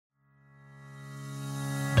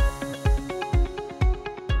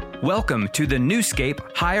Welcome to the Newscape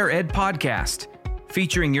Higher Ed Podcast,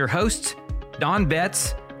 featuring your hosts, Don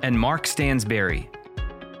Betts and Mark Stansberry.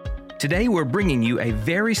 Today we're bringing you a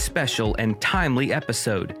very special and timely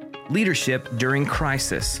episode, Leadership During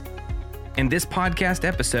Crisis. In this podcast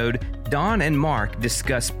episode, Don and Mark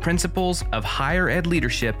discuss principles of higher ed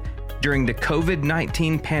leadership during the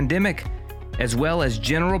COVID-19 pandemic, as well as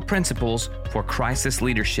general principles for crisis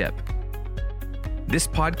leadership. This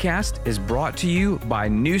podcast is brought to you by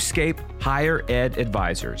Newscape Higher Ed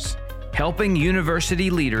Advisors, helping university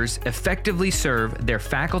leaders effectively serve their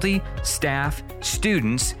faculty, staff,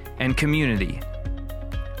 students, and community.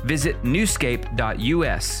 Visit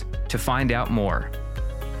newscape.us to find out more.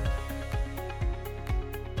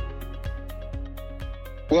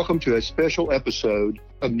 Welcome to a special episode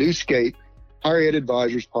of Newscape Higher Ed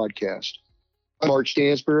Advisors podcast. I'm Mark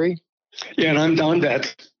Stansberry. Yeah, and I'm Don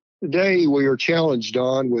Betts. Today we are challenged,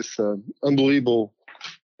 Don, with unbelievable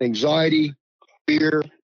anxiety, fear,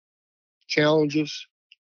 challenges,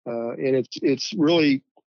 and it's really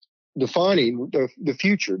defining the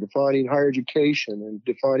future, defining higher education and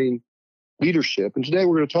defining leadership. And today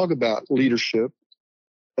we're going to talk about leadership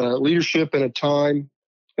in a time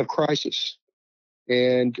of crisis.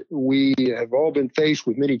 And we have all been faced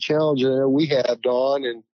with many challenges. I know we have, Don,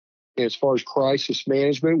 and as far as crisis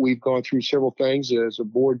management, we've gone through several things as a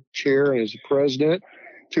board chair and as a president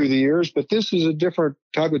through the years. But this is a different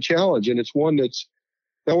type of challenge, and it's one that's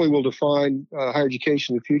not only will define higher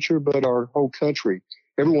education in the future, but our whole country.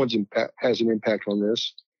 Everyone's has an impact on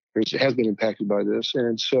this, or has been impacted by this.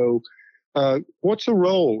 And so what's the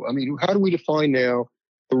role? I mean, how do we define now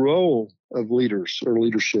the role of leaders or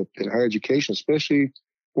leadership in higher education, especially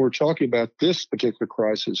when we're talking about this particular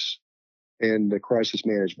crisis and the crisis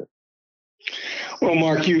management? Well,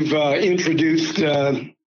 Mark, you've introduced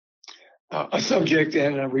a subject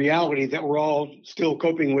and a reality that we're all still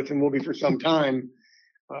coping with and will be for some time.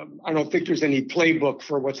 I don't think there's any playbook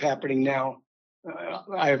for what's happening now.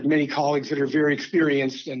 I have many colleagues that are very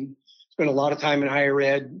experienced and spend a lot of time in higher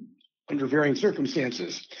ed under varying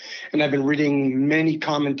circumstances. And I've been reading many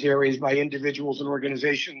commentaries by individuals and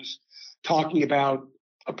organizations talking about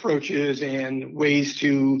approaches and ways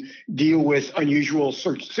to deal with unusual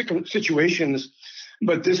situations,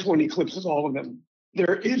 but this one eclipses all of them.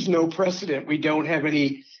 There is no precedent. We don't have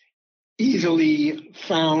any easily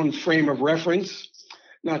found frame of reference,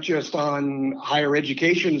 not just on higher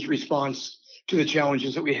education's response to the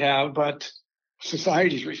challenges that we have, but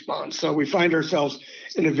society's response. So we find ourselves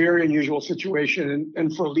in a very unusual situation.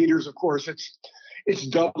 And for leaders, of course, it's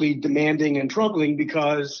doubly demanding and troubling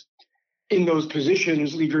because in those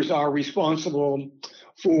positions, leaders are responsible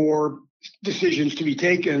for decisions to be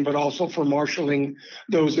taken, but also for marshaling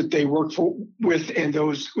those that they work with and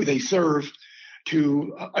those who they serve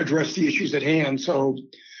to address the issues at hand. So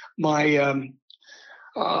my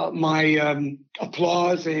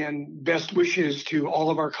applause and best wishes to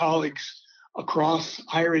all of our colleagues across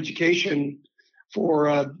higher education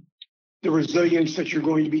for the resilience that you're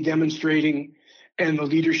going to be demonstrating and the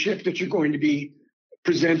leadership that you're going to be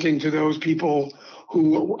presenting to those people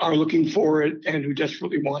who are looking for it and who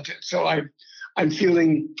desperately want it. So I'm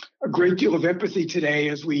feeling a great deal of empathy today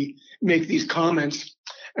as we make these comments.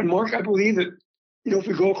 And Mark, I believe that, if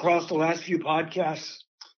we go across the last few podcasts,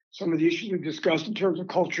 some of the issues we've discussed in terms of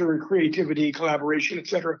culture and creativity, collaboration, et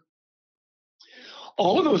cetera,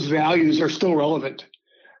 all of those values are still relevant.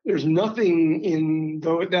 There's nothing in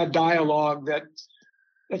that dialogue that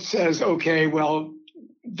says, okay, well,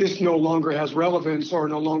 this no longer has relevance or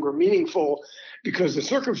no longer meaningful because the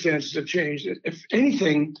circumstances have changed. If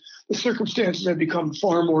anything, the circumstances have become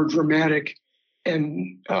far more dramatic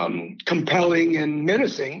and compelling and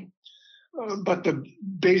menacing. But the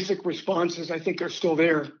basic responses, I think, are still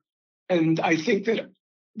there. And I think that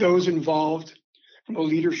those involved from a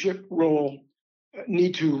leadership role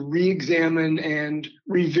need to re-examine and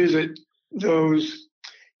revisit those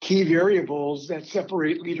key variables that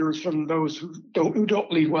separate leaders from those who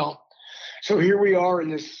don't lead well. So here we are in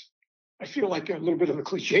this, I feel like a little bit of a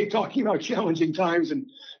cliche talking about challenging times and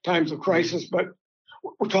times of crisis, but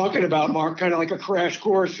we're talking about, Mark, kind of like a crash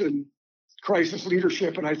course in crisis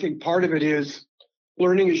leadership. And I think part of it is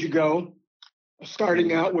learning as you go,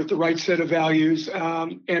 starting out with the right set of values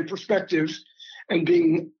and perspectives, and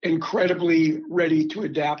being incredibly ready to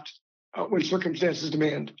adapt when circumstances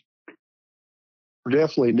demand.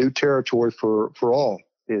 Definitely new territory for all.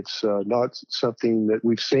 It's not something that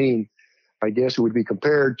we've seen. I guess it would be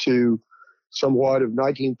compared to somewhat of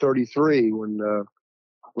 1933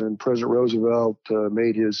 when President Roosevelt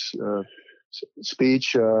made his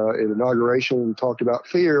speech at inauguration and talked about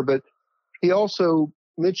fear. But he also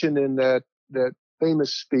mentioned in that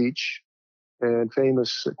famous speech and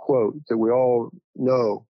famous quote that we all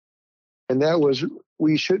know, and that was,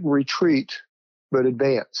 "We shouldn't retreat, but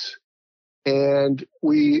advance." And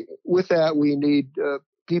with that, we need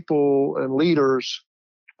people and leaders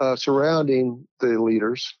surrounding the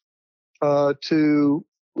leaders to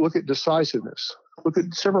look at decisiveness, look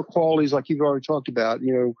at several qualities like you've already talked about,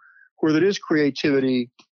 where there is creativity,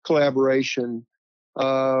 collaboration,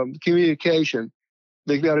 communication.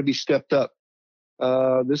 They've got to be stepped up.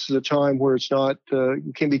 This is a time where it's not,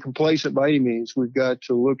 you can't be complacent by any means. We've got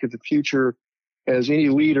to look at the future as any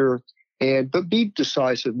leader, but be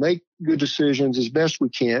decisive, make good decisions as best we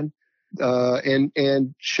can,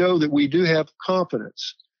 and show that we do have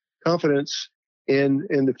confidence in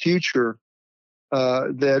the future,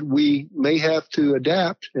 that we may have to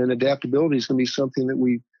adapt, and adaptability is going to be something that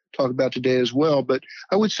we talk about today as well. But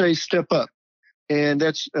I would say step up. And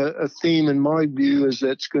that's a theme in my view, is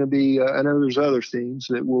that's going to be, I know there's other themes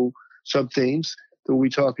sub-themes that we'll be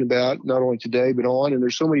talking about, not only today, but on. And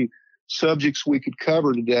there's so many subjects we could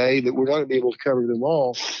cover today that we're not going to be able to cover them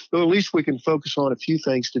all. But at least we can focus on a few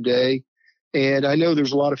things today. And I know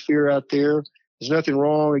there's a lot of fear out there. There's nothing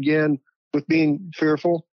wrong, again, with being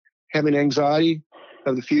fearful, having anxiety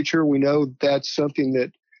of the future. We know that's something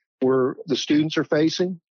that the students are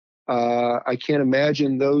facing. I can't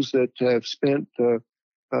imagine those that have spent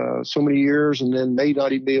so many years and then may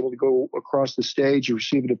not even be able to go across the stage and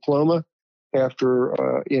receive a diploma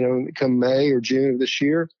after, come May or June of this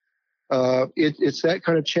year. It's that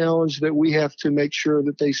kind of challenge that we have to make sure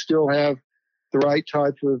that they still have the right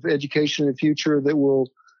type of education in the future that will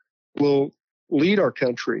lead our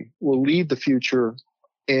country, will lead the future.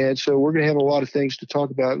 And so we're going to have a lot of things to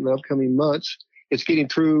talk about in the upcoming months. It's getting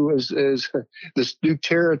through as this new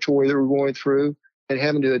territory that we're going through and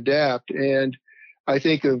having to adapt. And I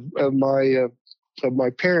think of my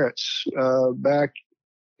parents back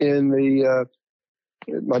in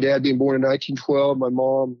my dad being born in 1912, my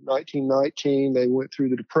mom 1919. They went through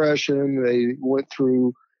the Depression. They went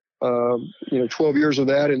through 12 years of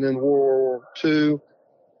that, and then World War II.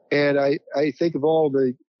 And I think of all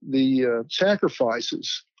the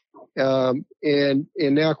sacrifices. And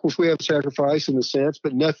now, of course, we have sacrifice in a sense,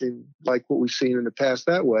 but nothing like what we've seen in the past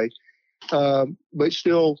that way. But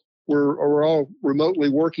still, we're all remotely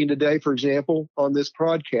working today, for example, on this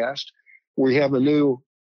podcast. We have a new,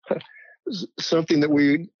 something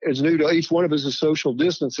that is new to each one of us, is social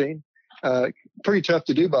distancing. Pretty tough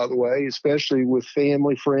to do, by the way, especially with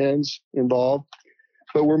family, friends involved.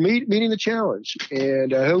 But we're meeting the challenge,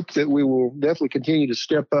 and I hope that we will definitely continue to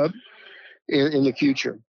step up in the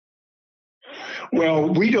future.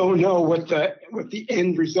 Well, we don't know what the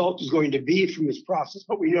end result is going to be from this process,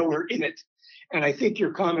 but we know we're in it. And I think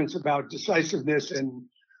your comments about decisiveness and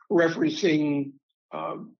referencing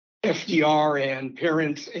FDR and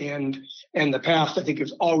parents and the past, I think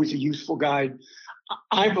is always a useful guide.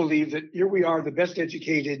 I believe that here we are, the best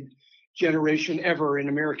educated generation ever in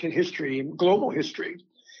American history, global history.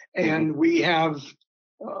 And we have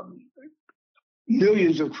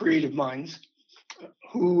millions of creative minds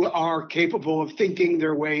who are capable of thinking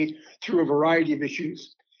their way through a variety of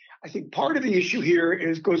issues. I think part of the issue here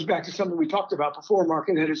goes back to something we talked about before, Mark,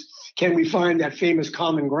 and that is, can we find that famous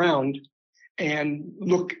common ground and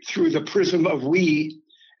look through the prism of we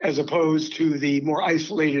as opposed to the more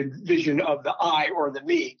isolated vision of the I or the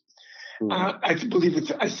me? I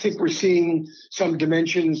think we're seeing some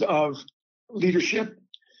dimensions of leadership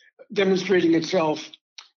demonstrating itself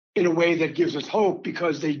in a way that gives us hope,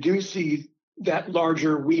 because they do see that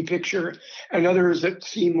larger we picture, and others that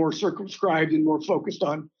seem more circumscribed and more focused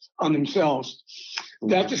on themselves.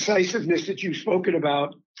 That decisiveness that you've spoken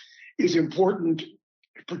about is important,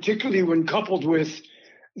 particularly when coupled with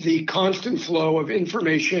the constant flow of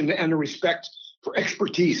information and a respect for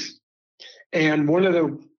expertise. And one of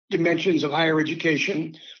the dimensions of higher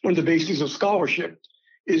education, one of the bases of scholarship,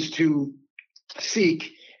 is to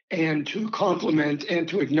seek and to complement and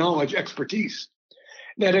to acknowledge expertise.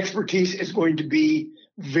 That expertise is going to be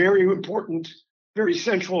very important, very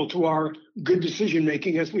central to our good decision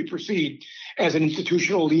making as we proceed as an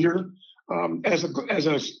institutional leader, as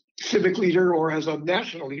a civic leader, or as a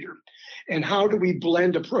national leader. And how do we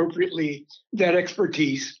blend appropriately that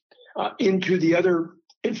expertise into the other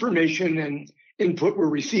information and input we're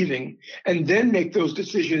receiving, and then make those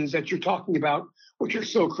decisions that you're talking about, which are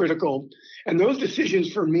so critical. And those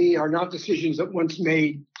decisions for me are not decisions that once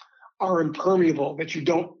made are impermeable, that you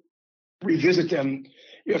don't revisit them.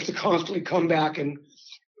 You have to constantly come back, and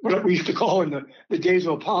what we used to call in the days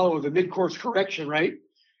of Apollo, the mid-course correction, right?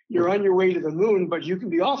 You're on your way to the moon, but you can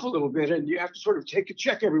be off a little bit, and you have to sort of take a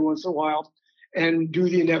check every once in a while and do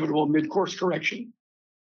the inevitable mid-course correction.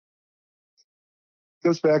 It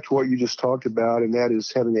goes back to what you just talked about, and that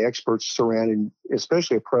is having the experts surrounding,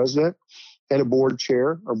 especially a president and a board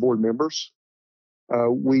chair or board members.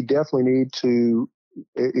 We definitely need to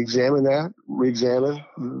examine that, re-examine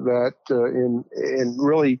that, and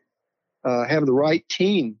really have the right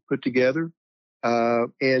team put together,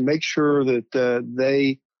 and make sure that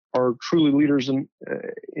they are truly leaders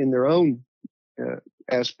in their own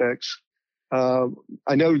aspects.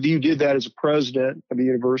 I know you did that as a president of a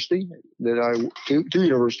university two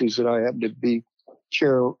universities that I happen to be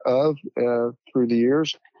chair of through the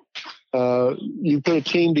years. You put a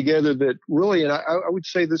team together that really, and I would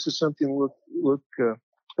say this is something look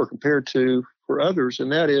or compared to for others,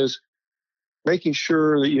 and that is making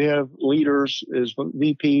sure that you have leaders as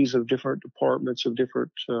VPs of different departments of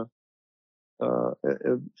different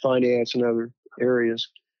finance and other areas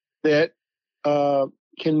that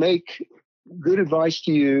can make good advice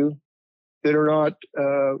to you that are not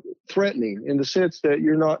threatening, in the sense that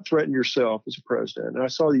you're not threatening yourself as a president. And I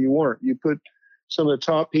saw that you weren't. You put some of the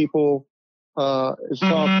top people as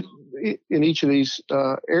top in each of these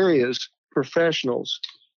areas, professionals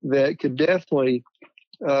that could definitely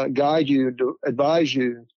guide you, advise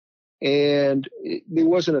you, and it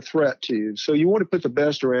wasn't a threat to you. So you want to put the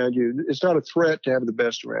best around you. It's not a threat to have the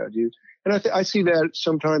best around you. And I see that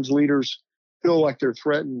sometimes leaders feel like they're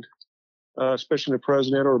threatened, especially the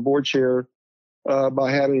president or a board chair,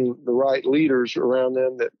 by having the right leaders around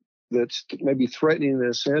them that's maybe threatening in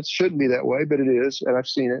a sense. Shouldn't be that way, but it is, and I've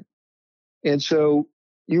seen it. And so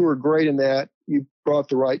you were great in that. You brought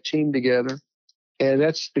the right team together, and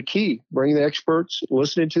that's the key. Bringing the experts,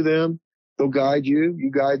 listening to them. They'll guide you, you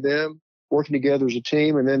guide them, working together as a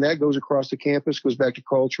team, and then that goes across the campus, goes back to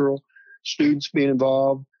cultural, students being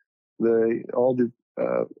involved,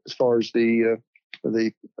 as far as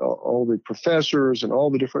all the professors and all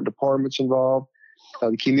the different departments involved,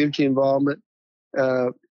 the community involvement.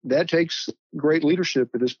 That takes great leadership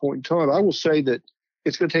at this point in time. I will say that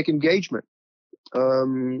it's going to take engagement.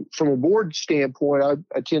 From a board standpoint, I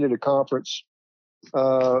attended a conference,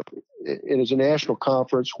 it was a national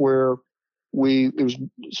conference where it was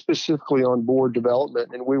specifically on board development,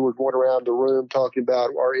 and we were going around the room talking about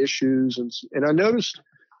our issues. And I noticed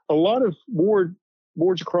a lot of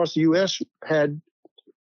boards across the U.S. had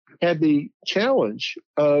the challenge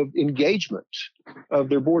of engagement of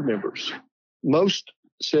their board members. Most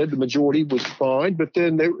said the majority was fine, but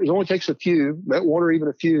then it only takes a few, that one or even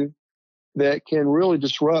a few, that can really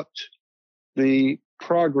disrupt the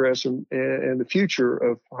progress and the future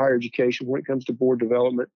of higher education when it comes to board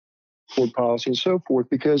development, board policy, and so forth,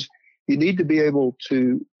 because you need to be able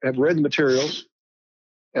to have read the materials,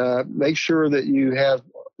 make sure that you have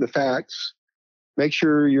the facts, make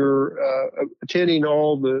sure you're attending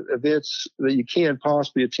all the events that you can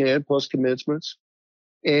possibly attend, plus commencements,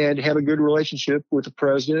 and have a good relationship with the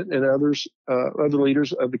president and other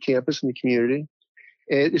leaders of the campus and the community.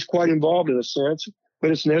 And it's quite involved in a sense,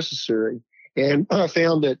 but it's necessary. And I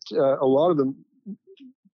found that a lot of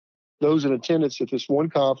those in attendance at this one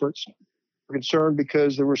conference were concerned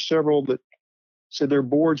because there were several that said their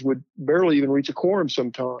boards would barely even reach a quorum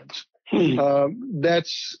sometimes.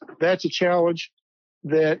 That's a challenge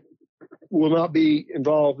that will not be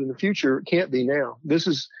involved in the future. It can't be now. This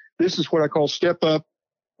is what I call step up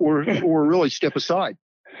or really step aside.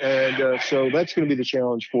 And so that's going to be the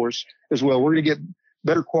challenge for us as well. We're going to get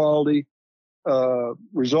better quality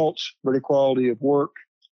results, better quality of work.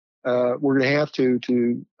 We're going to have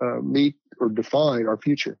to meet or define our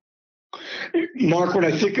future. Mark, when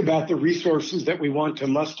I think about the resources that we want to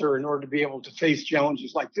muster in order to be able to face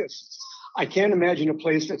challenges like this, I can't imagine a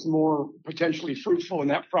place that's more potentially fruitful in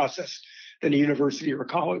that process than a university or a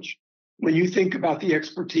college. When you think about the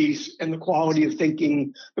expertise and the quality of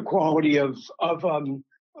thinking, the quality of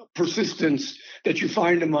persistence that you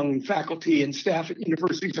find among faculty and staff at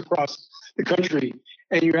universities across the country,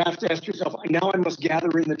 and you have to ask yourself, now I must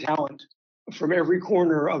gather in the talent from every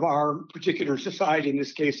corner of our particular society, in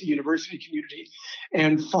this case, the university community,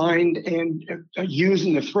 and find and use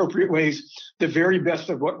in appropriate ways the very best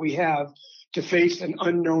of what we have to face an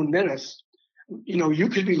unknown menace. You know, you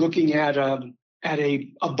could be looking at a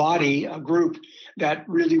body, a group that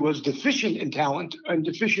really was deficient in talent and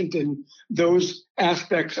deficient in those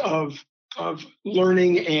aspects of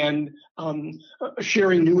learning and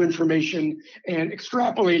sharing new information and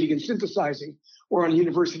extrapolating and synthesizing. Or on a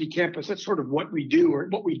university campus, that's sort of what we do or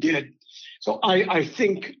what we did. So I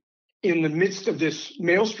think in the midst of this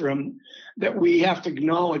maelstrom that we have to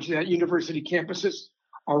acknowledge that university campuses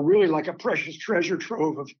are really like a precious treasure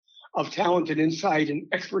trove of talent and insight and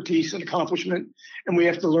expertise and accomplishment. And we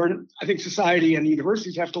have to learn, I think society and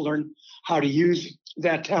universities have to learn how to use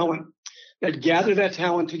that talent, that gather that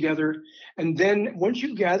talent together. And then once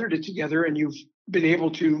you've gathered it together and you've been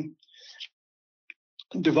able to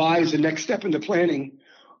devise the next step in the planning,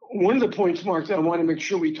 one of the points, Mark, that I want to make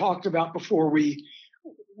sure we talked about before we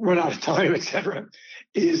run out of time, et cetera,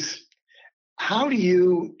 is how do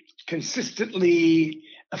you consistently,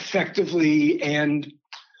 effectively, and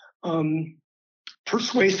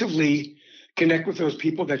persuasively connect with those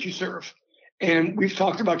people that you serve? And we've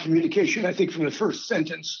talked about communication, I think, from the first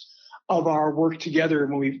sentence of our work together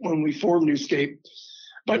when we formed Newscape.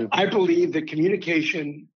 But I believe that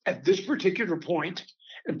communication at this particular point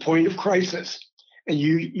and point of crisis, and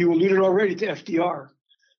you alluded already to FDR,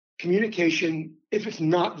 communication, if it's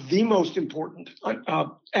not the most important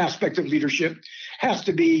aspect of leadership, has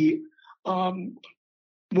to be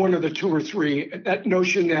one of the two or three. That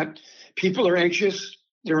notion that people are anxious,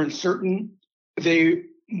 they're uncertain, they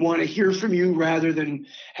want to hear from you rather than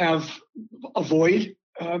avoid.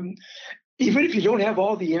 Even if you don't have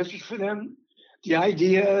all the answers for them, the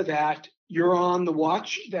idea that you're on the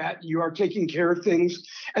watch, that you are taking care of things,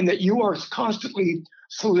 and that you are constantly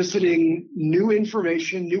soliciting new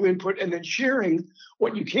information, new input, and then sharing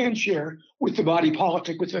what you can share with the body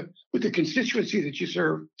politic, with the constituency that you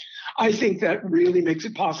serve. I think that really makes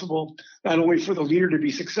it possible not only for the leader to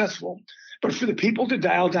be successful, but for the people to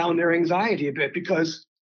dial down their anxiety a bit, because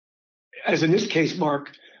as in this case,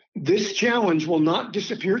 Mark, this challenge will not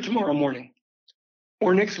disappear tomorrow morning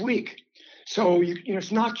or next week. So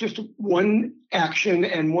it's not just one action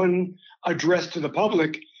and one address to the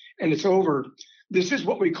public and it's over. This is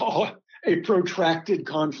what we call a protracted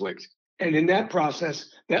conflict. And in that process,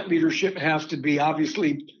 that leadership has to be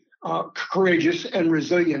obviously courageous and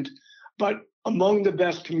resilient, but among the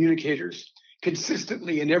best communicators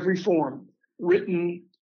consistently in every form, written,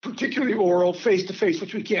 particularly oral, face-to-face,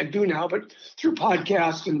 which we can't do now, but through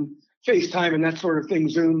podcasts and FaceTime and that sort of thing,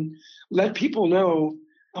 Zoom, let people know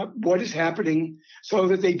what is happening so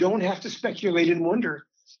that they don't have to speculate and wonder.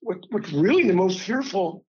 What's really the most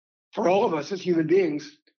fearful for all of us as human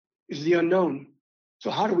beings is the unknown. So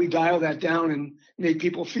how do we dial that down and make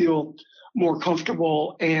people feel more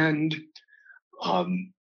comfortable and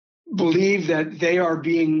believe that they are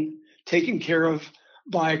being taken care of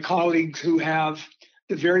by colleagues who have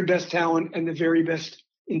the very best talent and the very best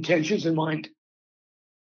intentions in mind?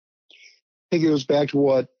 I think it goes back to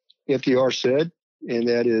what FDR said, and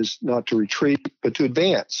that is not to retreat, but to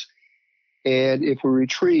advance. And if we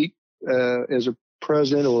retreat as a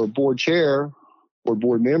president or a board chair or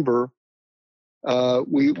board member,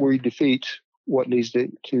 we defeat what needs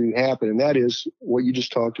to happen. And that is what you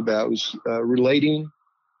just talked about, was relating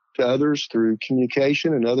to others through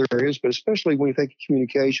communication and other areas, but especially when you think of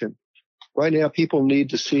communication. Right now, people need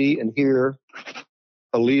to see and hear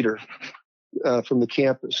a leader from the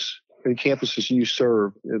campus, and campuses you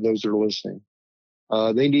serve, those that are listening.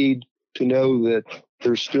 They need to know that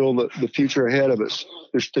there's still the future ahead of us.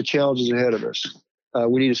 There's the challenges ahead of us.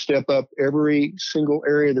 We need to step up every single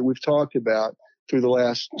area that we've talked about through the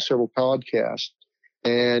last several podcasts.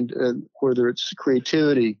 And whether it's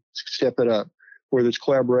creativity, step it up. Whether it's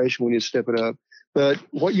collaboration, we need to step it up. But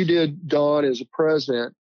what you did, Don, as a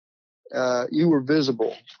president, you were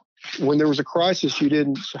visible. When there was a crisis, you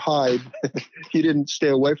didn't hide. You didn't stay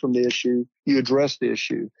away from the issue. You addressed the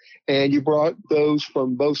issue. And you brought those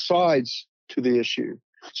from both sides to the issue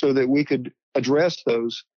so that we could address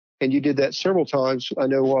those. And you did that several times. I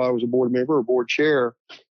know while I was a board member or board chair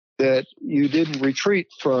that you didn't retreat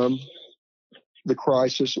from the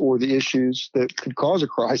crisis or the issues that could cause a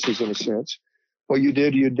crisis in a sense. What you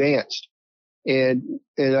did, you advanced. And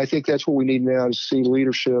I think that's what we need now, to see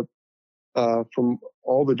leadership from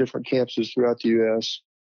all the different campuses throughout the U.S.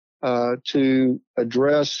 To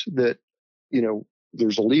address that,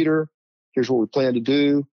 there's a leader, here's what we plan to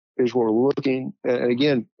do, here's what we're looking. And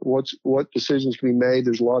again, what decisions can be made.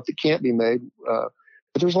 There's a lot that can't be made, but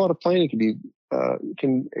there's a lot of planning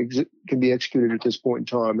can be executed at this point in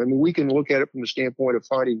time. I mean, we can look at it from the standpoint of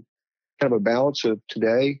finding kind of a balance of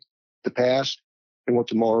today, the past, and what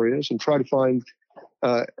tomorrow is, and try to find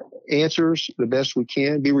answers the best we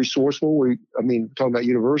can. Be resourceful. Talking about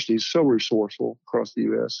universities, so resourceful across the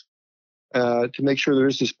U.S. To make sure there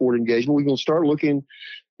is this board engagement. We can start looking,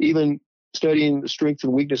 even studying the strengths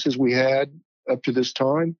and weaknesses we had up to this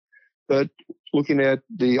time, but looking at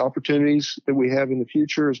the opportunities that we have in the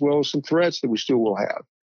future, as well as some threats that we still will have.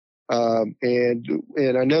 And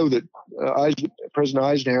I know that President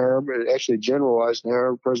Eisenhower, actually General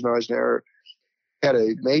Eisenhower, President Eisenhower, had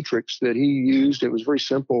a matrix that he used. It was very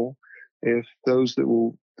simple. If those that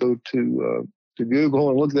go to Google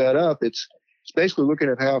and look that up, it's basically looking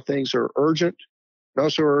at how things are urgent,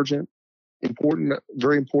 not so urgent, important,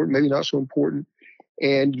 very important, maybe not so important,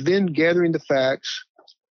 and then gathering the facts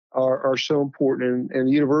are so important, and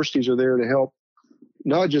the universities are there to help,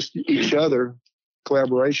 not just each other.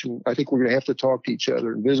 Collaboration. I think we're going to have to talk to each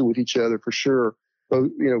other and visit with each other for sure.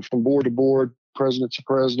 Both, from board to board, presidents to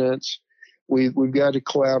presidents, we've got to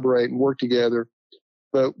collaborate and work together.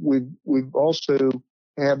 But we've also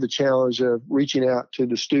have the challenge of reaching out to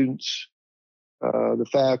the students, the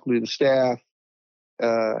faculty, the staff,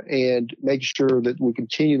 and making sure that we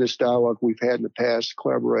continue this dialogue we've had in the past.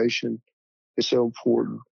 Collaboration is so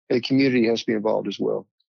important. And the community has to be involved as well.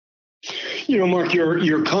 Mark,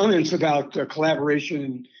 your comments about collaboration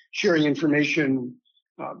and sharing information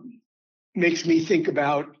makes me think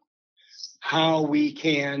about how we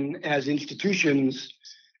can, as institutions,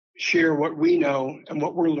 share what we know and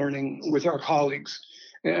what we're learning with our colleagues.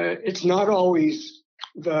 It's not always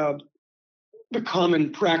the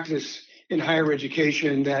common practice in higher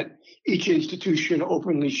education that each institution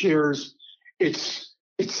openly shares its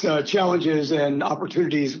challenges and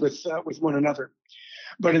opportunities with one another.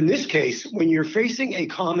 But in this case, when you're facing a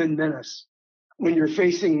common menace, when you're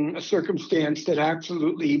facing a circumstance that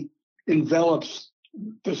absolutely envelops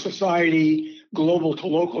the society, global to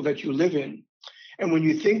local, that you live in, and when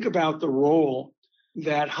you think about the role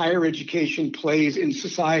that higher education plays in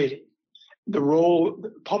society, the role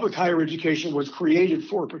public higher education was created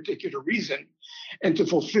for a particular reason, and to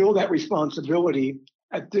fulfill that responsibility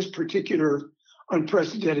at this particular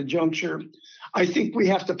unprecedented juncture, I think we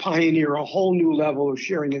have to pioneer a whole new level of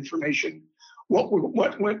sharing information. What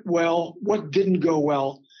went well, what didn't go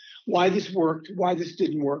well, why this worked, why this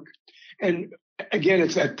didn't work. And again,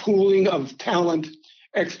 it's that pooling of talent,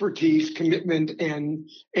 expertise, commitment, and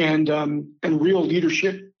real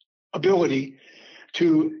leadership ability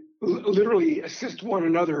to literally assist one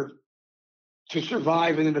another to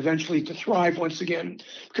survive and then eventually to thrive once again.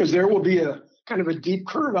 Because there will be a kind of a deep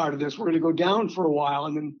curve out of this. We're going to go down for a while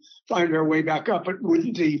and then find our way back up. But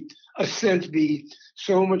wouldn't the ascent be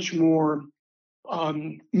so much more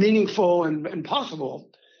meaningful and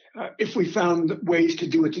possible if we found ways to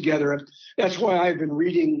do it together? That's why I've been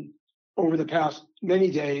reading over the past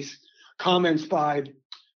many days comments by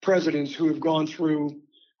presidents who have gone through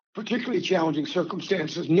particularly challenging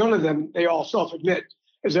circumstances. None of them, they all self-admit,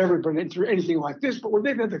 has ever been through anything like this. But when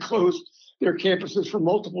they've had to close their campuses for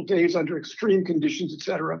multiple days under extreme conditions, et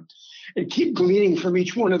cetera, and keep gleaning from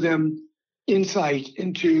each one of them insight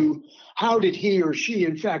into how did he or she,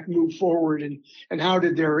 in fact, move forward, and how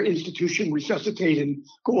did their institution resuscitate and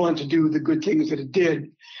go on to do the good things that it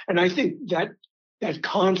did. And I think that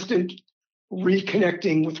constant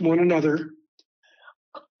reconnecting with one another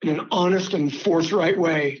in an honest and forthright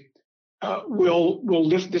way will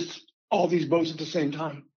lift all these boats at the same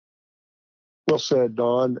time. Well said,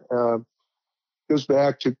 Don. Goes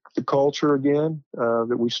back to the culture again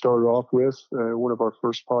that we started off with. One of our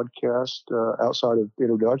first podcasts, outside of the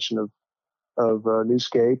introduction of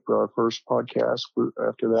Newscape, our first podcast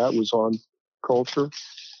after that was on culture.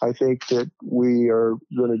 I think that we are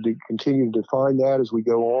going to continue to define that as we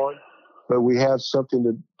go on, but we have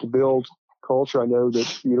something to build culture. I know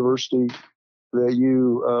that the university that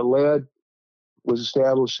you led was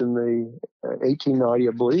established in the 1890,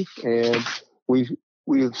 I believe, and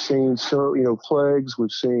we have seen plagues.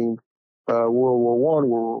 We've seen World War I, World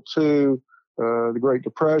War II, the Great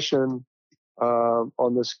Depression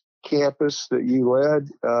on this campus that you led,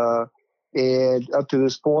 and up to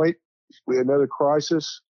this point, we had another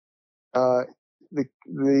crisis. The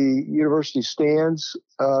university stands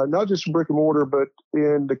not just in brick and mortar, but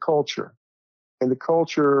in the culture, and the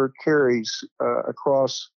culture carries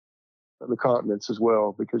across the continents as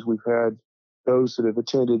well, because we've had those that have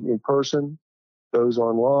attended in person, those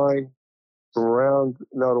online, from around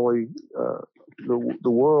not only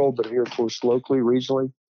the world, but here, of course, locally,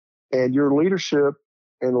 regionally. And your leadership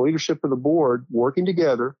and the leadership of the board working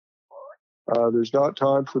together, there's not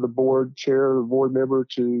time for the board chair or the board member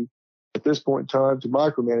to, at this point in time, to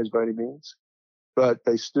micromanage by any means, but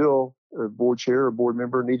they still, a board chair or board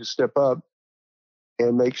member, need to step up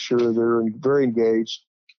and make sure they're very engaged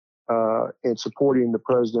in supporting the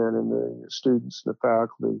president and the students and the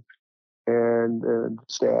faculty and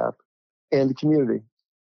staff and the community.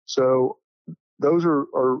 So those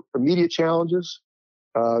are immediate challenges.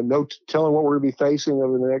 No telling what we're going to be facing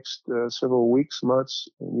over the next several weeks, months,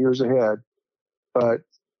 and years ahead. But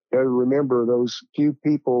you got to remember those few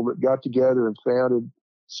people that got together and founded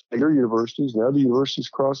your universities and other universities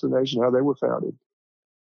across the nation, how they were founded.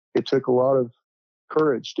 It took a lot of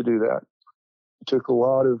courage to do that. It took a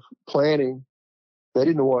lot of planning They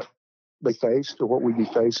didn't know what they faced or what we'd be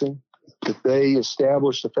facing, but they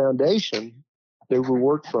established a foundation that we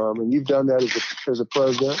work from. And you've done that as a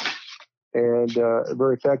president, and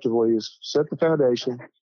very effectively is set the foundation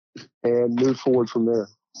and move forward from there.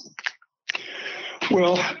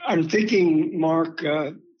 Well, I'm thinking, Mark,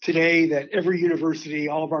 today that every university,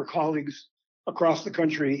 all of our colleagues across the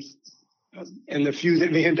country, and the few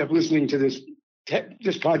that may end up listening to this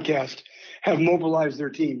podcast, have mobilized their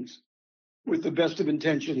teams with the best of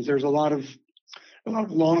intentions. There's a lot of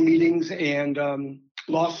long meetings and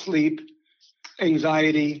lost sleep,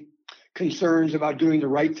 anxiety, concerns about doing the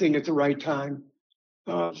right thing at the right time,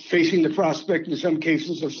 facing the prospect in some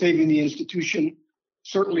cases of saving the institution,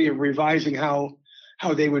 certainly of revising how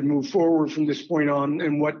they would move forward from this point on,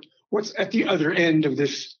 and what's at the other end of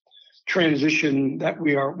this transition that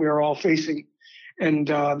we are all facing. And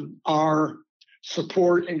our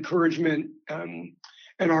support, encouragement, and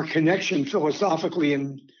our connection philosophically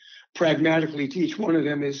and pragmatically to each one of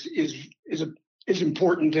them is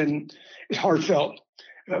important and is heartfelt.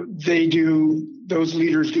 Those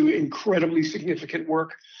leaders do incredibly significant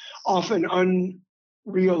work, often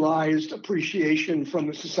unrealized appreciation from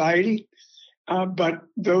the society. But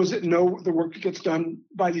those that know the work that gets done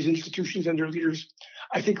by these institutions and their leaders,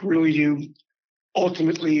 I think really do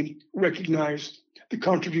ultimately recognize the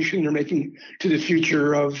contribution they're making to the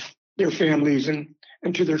future of their families and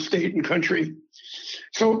to their state and country.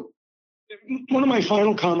 So one of my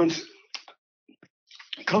final comments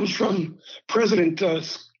comes from President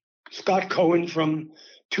Scott Cohen from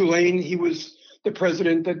Tulane. He was the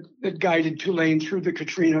president that guided Tulane through the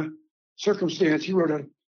Katrina circumstance. He wrote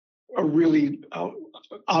a really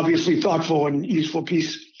obviously thoughtful and useful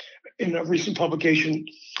piece in a recent publication.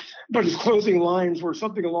 But his closing lines were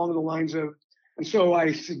something along the lines of, and so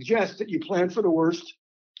I suggest that you plan for the worst,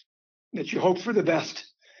 that you hope for the best,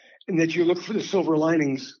 and that you look for the silver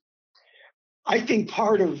linings. I think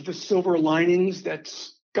part of the silver linings that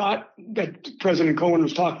President Cohen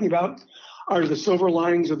was talking about are the silver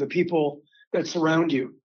linings of the people that surround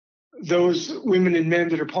you, those women and men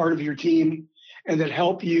that are part of your team and that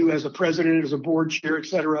help you as a president, as a board chair, et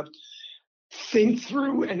cetera, think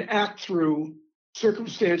through and act through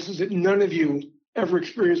circumstances that none of you ever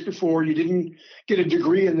experienced before. You didn't get a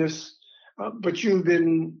degree in this, but you've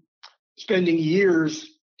been spending years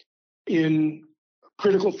in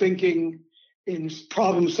critical thinking, in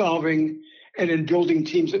problem solving, and in building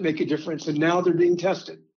teams that make a difference. And now they're being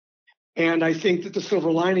tested. And I think that the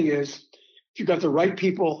silver lining is, if you've got the right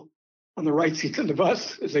people on the right seats on the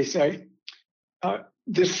bus, as they say,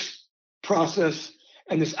 this process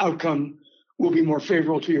and this outcome will be more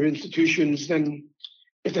favorable to your institutions than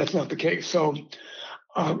if that's not the case. So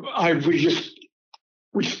I would just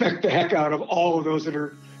respect the heck out of all of those that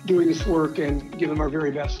are doing this work and give them our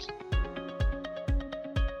very best.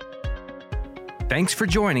 Thanks for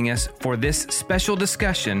joining us for this special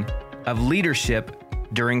discussion of leadership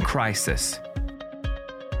during crisis.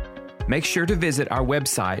 Make sure to visit our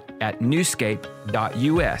website at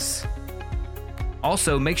newscape.us.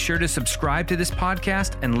 Also, make sure to subscribe to this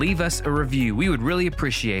podcast and leave us a review. We would really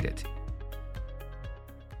appreciate it.